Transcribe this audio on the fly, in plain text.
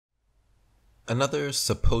Another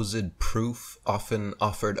supposed proof often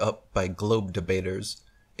offered up by globe debaters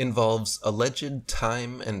involves alleged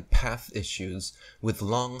time and path issues with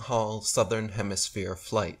long-haul Southern Hemisphere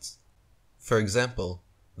flights. For example,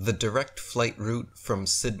 the direct flight route from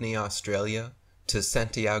Sydney, Australia to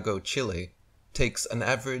Santiago, Chile takes an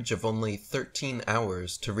average of only 13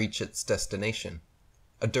 hours to reach its destination,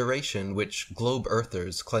 a duration which globe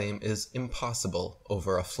earthers claim is impossible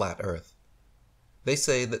over a flat Earth. They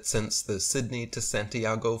say that since the Sydney to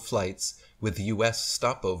Santiago flights with US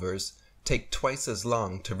stopovers take twice as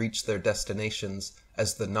long to reach their destinations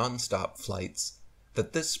as the non-stop flights,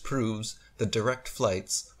 that this proves the direct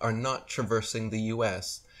flights are not traversing the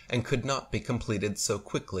US and could not be completed so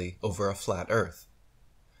quickly over a flat Earth.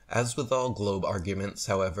 As with all globe arguments,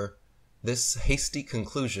 however, this hasty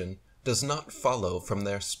conclusion does not follow from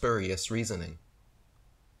their spurious reasoning.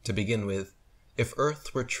 To begin with, if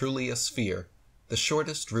Earth were truly a sphere, the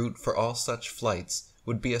shortest route for all such flights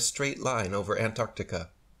would be a straight line over Antarctica.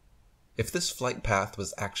 If this flight path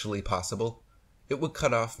was actually possible, it would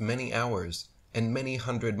cut off many hours and many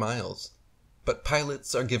hundred miles. But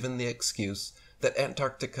pilots are given the excuse that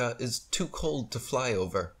Antarctica is too cold to fly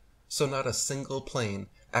over, so not a single plane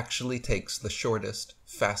actually takes the shortest,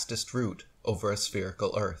 fastest route over a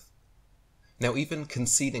spherical Earth. Now, even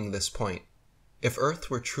conceding this point, if Earth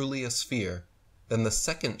were truly a sphere, then the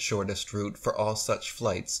second shortest route for all such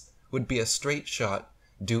flights would be a straight shot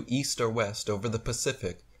due east or west over the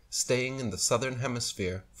Pacific, staying in the Southern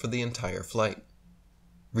Hemisphere for the entire flight.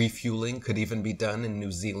 Refueling could even be done in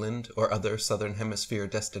New Zealand or other Southern Hemisphere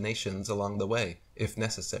destinations along the way, if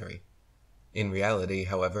necessary. In reality,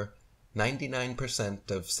 however,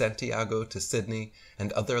 99% of Santiago to Sydney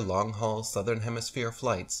and other long-haul Southern Hemisphere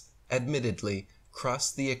flights admittedly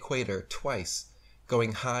cross the equator twice,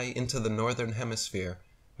 going high into the Northern Hemisphere,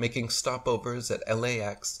 making stopovers at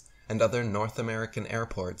LAX and other North American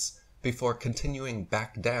airports before continuing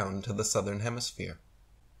back down to the Southern Hemisphere.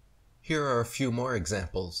 Here are a few more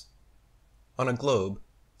examples. On a globe,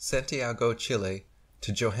 Santiago, Chile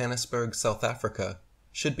to Johannesburg, South Africa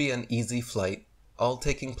should be an easy flight, all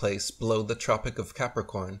taking place below the Tropic of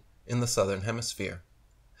Capricorn in the Southern Hemisphere.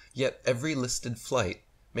 Yet every listed flight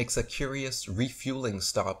makes a curious refueling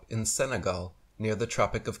stop in Senegal near the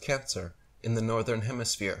Tropic of Cancer in the Northern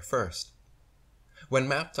Hemisphere first. When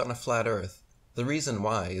mapped on a flat Earth, the reason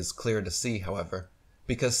why is clear to see, however,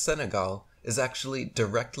 because Senegal is actually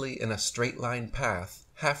directly in a straight line path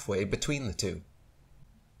halfway between the two.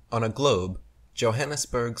 On a globe,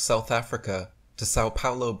 Johannesburg, South Africa to Sao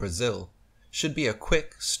Paulo, Brazil should be a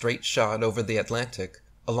quick, straight shot over the Atlantic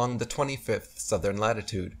along the 25th southern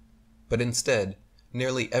latitude, but instead,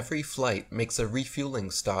 nearly every flight makes a refueling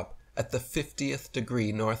stop at the 50th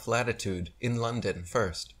degree north latitude in London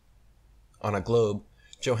first. On a globe,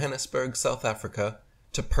 Johannesburg, South Africa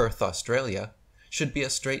to Perth, Australia should be a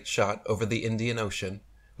straight shot over the Indian Ocean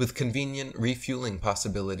with convenient refueling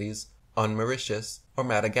possibilities on Mauritius or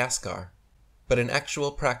Madagascar. But in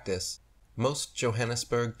actual practice, most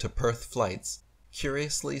Johannesburg to Perth flights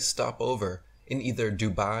curiously stop over in either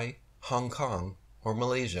Dubai, Hong Kong, or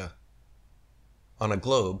Malaysia. On a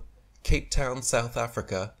globe, Cape Town, South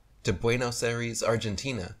Africa to Buenos Aires,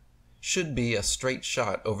 Argentina should be a straight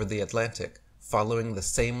shot over the Atlantic following the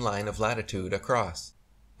same line of latitude across.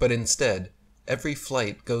 But instead, every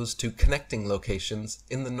flight goes to connecting locations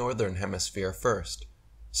in the Northern Hemisphere first,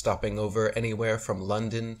 stopping over anywhere from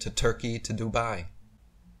London to Turkey to Dubai.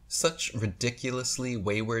 Such ridiculously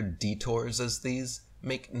wayward detours as these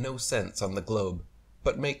make no sense on the globe,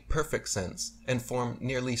 but make perfect sense and form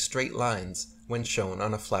nearly straight lines when shown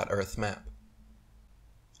on a flat Earth map.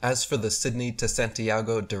 As for the Sydney to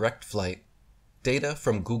Santiago direct flight, data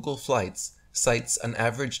from Google Flights cites an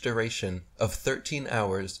average duration of 13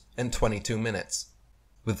 hours and 22 minutes,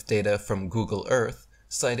 with data from Google Earth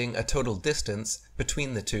citing a total distance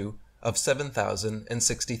between the two of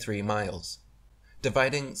 7,063 miles.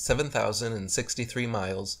 Dividing 7,063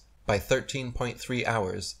 miles by 13.3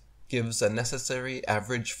 hours gives a necessary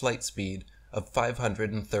average flight speed of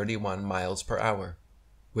 531 miles per hour,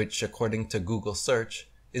 which according to Google Search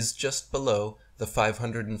is just below the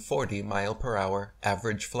 540 mile per hour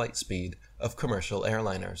average flight speed of commercial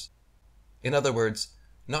airliners. In other words,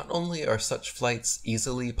 not only are such flights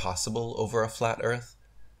easily possible over a flat Earth,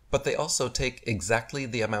 but they also take exactly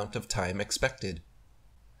the amount of time expected.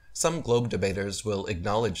 Some globe debaters will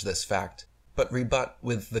acknowledge this fact, but rebut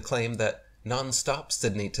with the claim that non-stop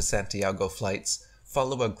Sydney to Santiago flights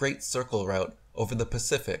follow a great circle route over the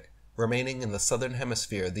Pacific, remaining in the Southern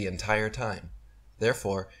Hemisphere the entire time,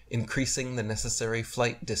 therefore increasing the necessary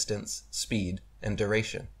flight distance, speed, and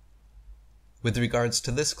duration. With regards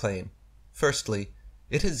to this claim, Firstly,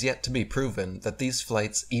 it has yet to be proven that these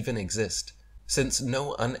flights even exist, since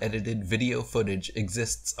no unedited video footage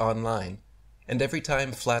exists online, and every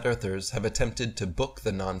time flat earthers have attempted to book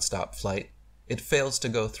the non-stop flight, it fails to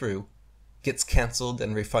go through, gets cancelled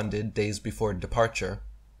and refunded days before departure,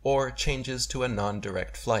 or changes to a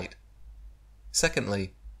non-direct flight.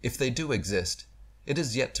 Secondly, if they do exist, it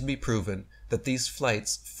is yet to be proven that these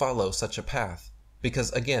flights follow such a path,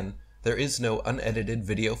 because again, there is no unedited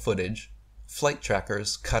video footage, flight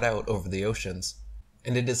trackers cut out over the oceans,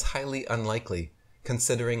 and it is highly unlikely,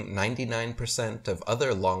 considering 99% of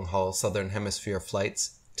other long-haul Southern Hemisphere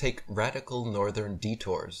flights take radical northern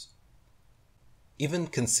detours. Even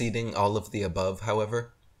conceding all of the above,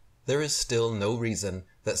 however, there is still no reason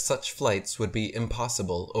that such flights would be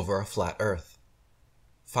impossible over a flat Earth.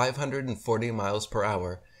 540 miles per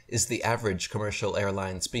hour is the average commercial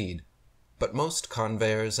airline speed, but most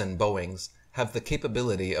Convairs and Boeings have the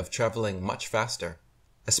capability of traveling much faster,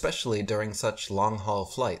 especially during such long-haul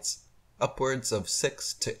flights, upwards of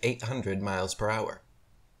 600 to 800 miles per hour.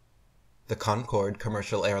 The Concorde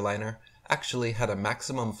commercial airliner actually had a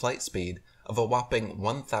maximum flight speed of a whopping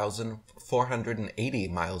 1,480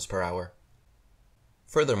 miles per hour.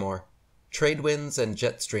 Furthermore, trade winds and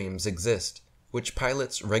jet streams exist, which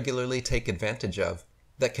pilots regularly take advantage of,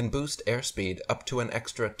 that can boost airspeed up to an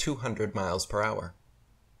extra 200 miles per hour.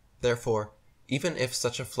 Therefore, even if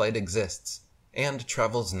such a flight exists, and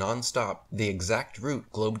travels non-stop the exact route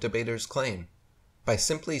globe debaters claim, by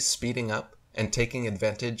simply speeding up and taking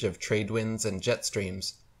advantage of trade winds and jet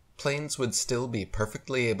streams, planes would still be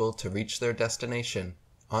perfectly able to reach their destination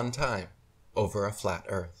on time over a flat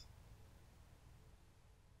Earth.